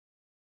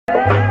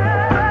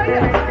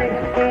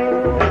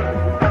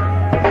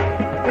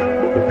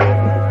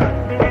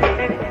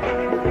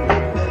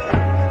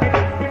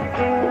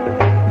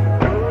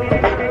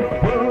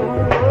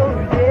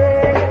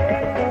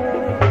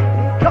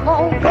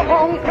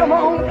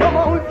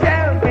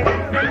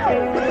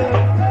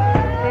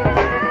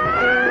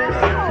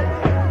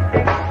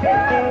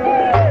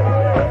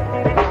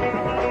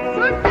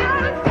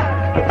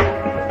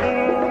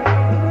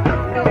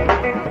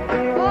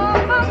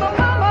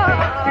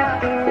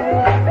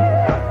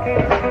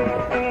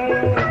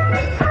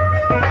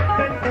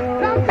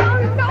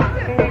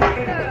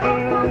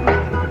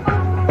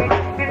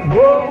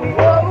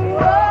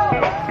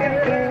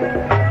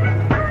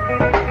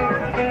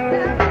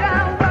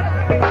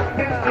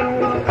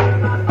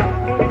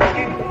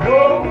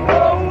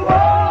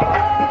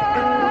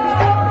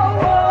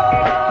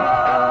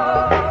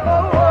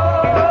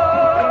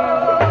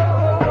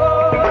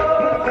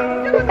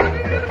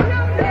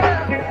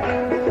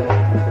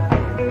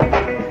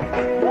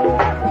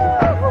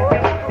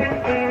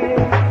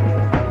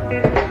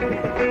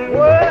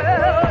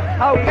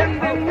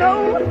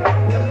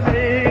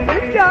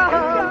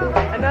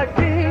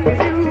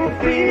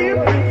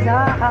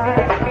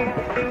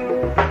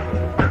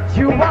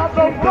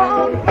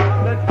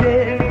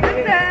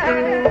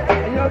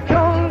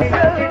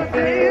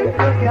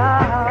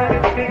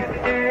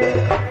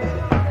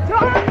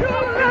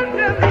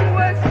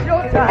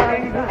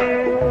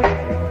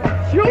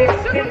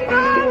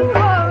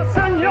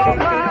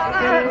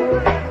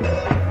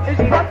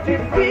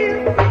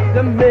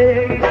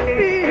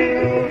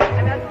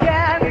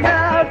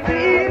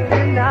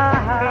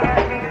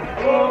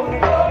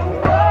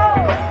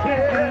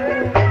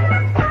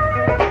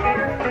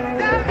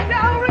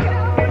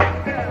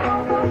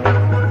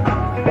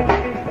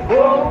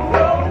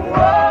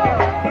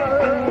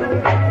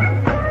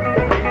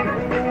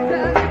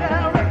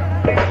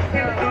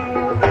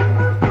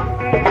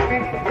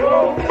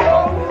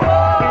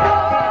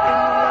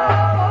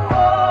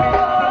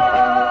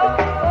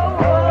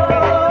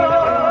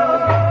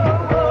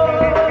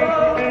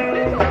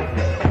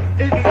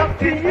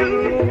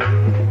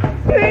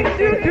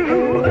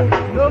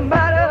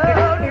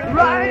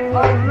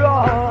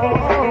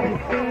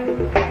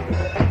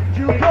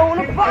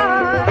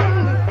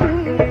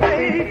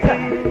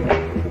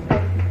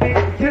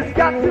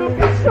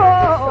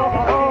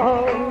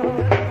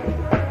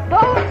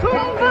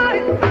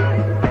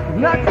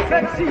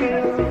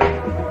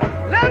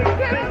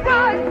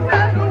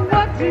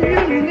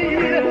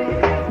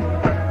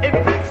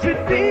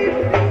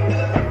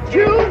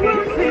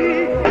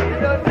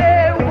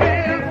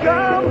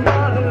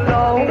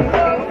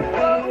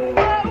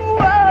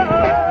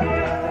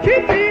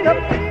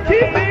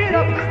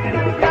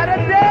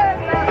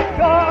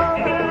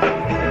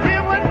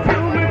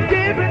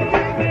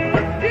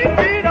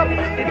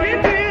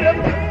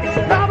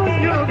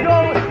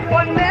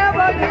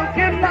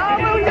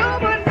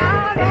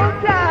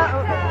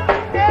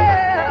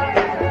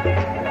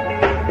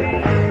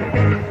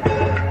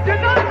You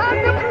don't have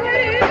to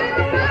believe,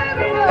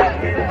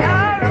 baby.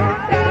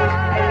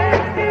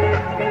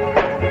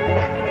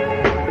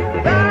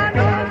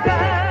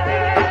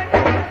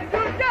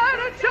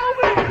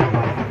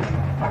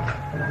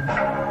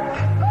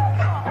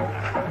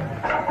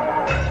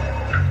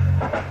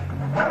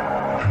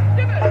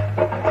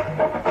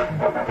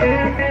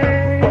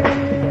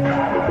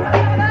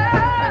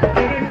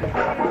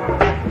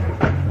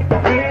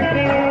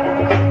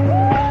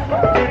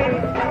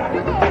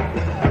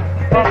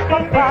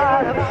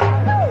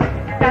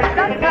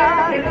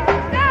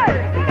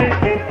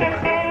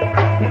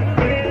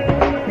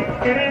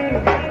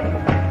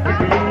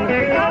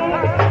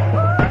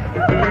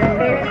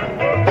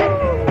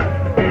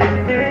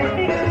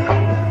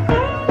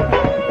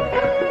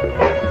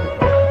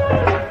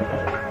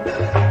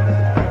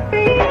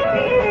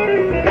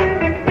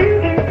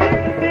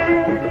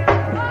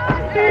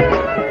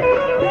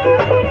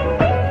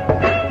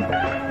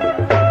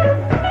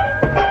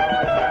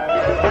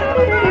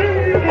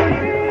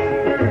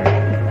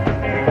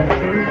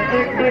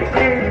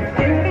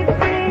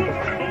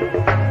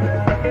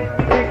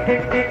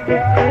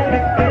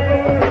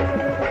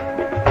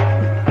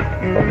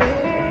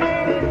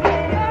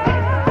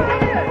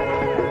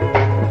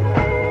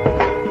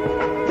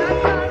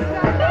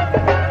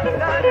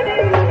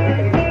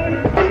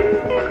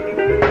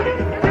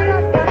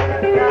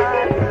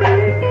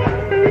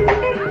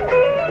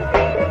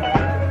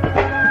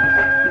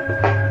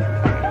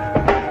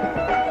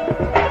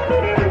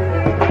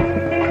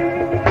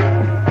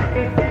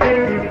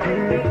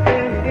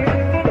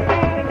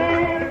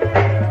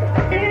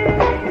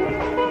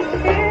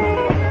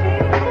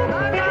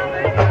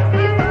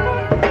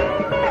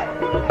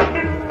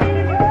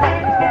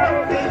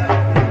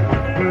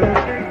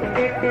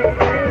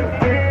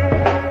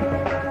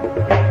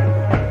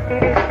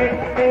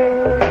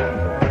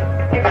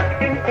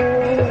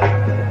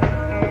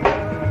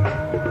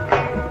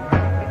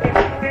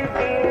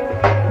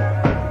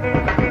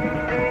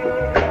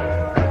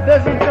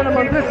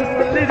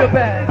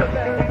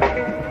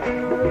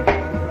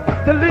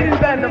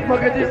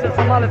 is the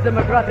Somali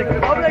Democratic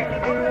Republic.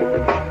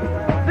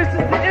 This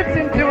is the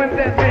Iftin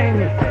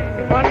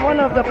Band on one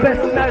of the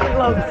best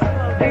nightclubs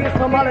in the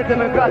Somali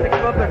Democratic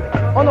Republic.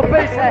 On the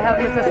bass I have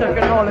Mr.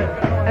 Shakanoli,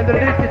 and the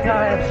lead guitar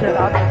I have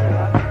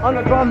Shelab. On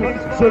the drums,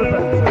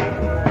 Sultan.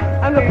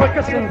 And the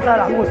percussion,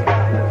 Salah Musa.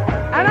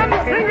 And I'm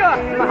the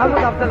singer,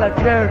 Mahmoud Abdullah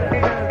Jared.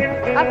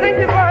 I thank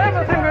you for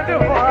everything you do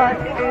for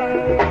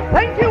us.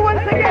 Thank you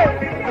once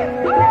again.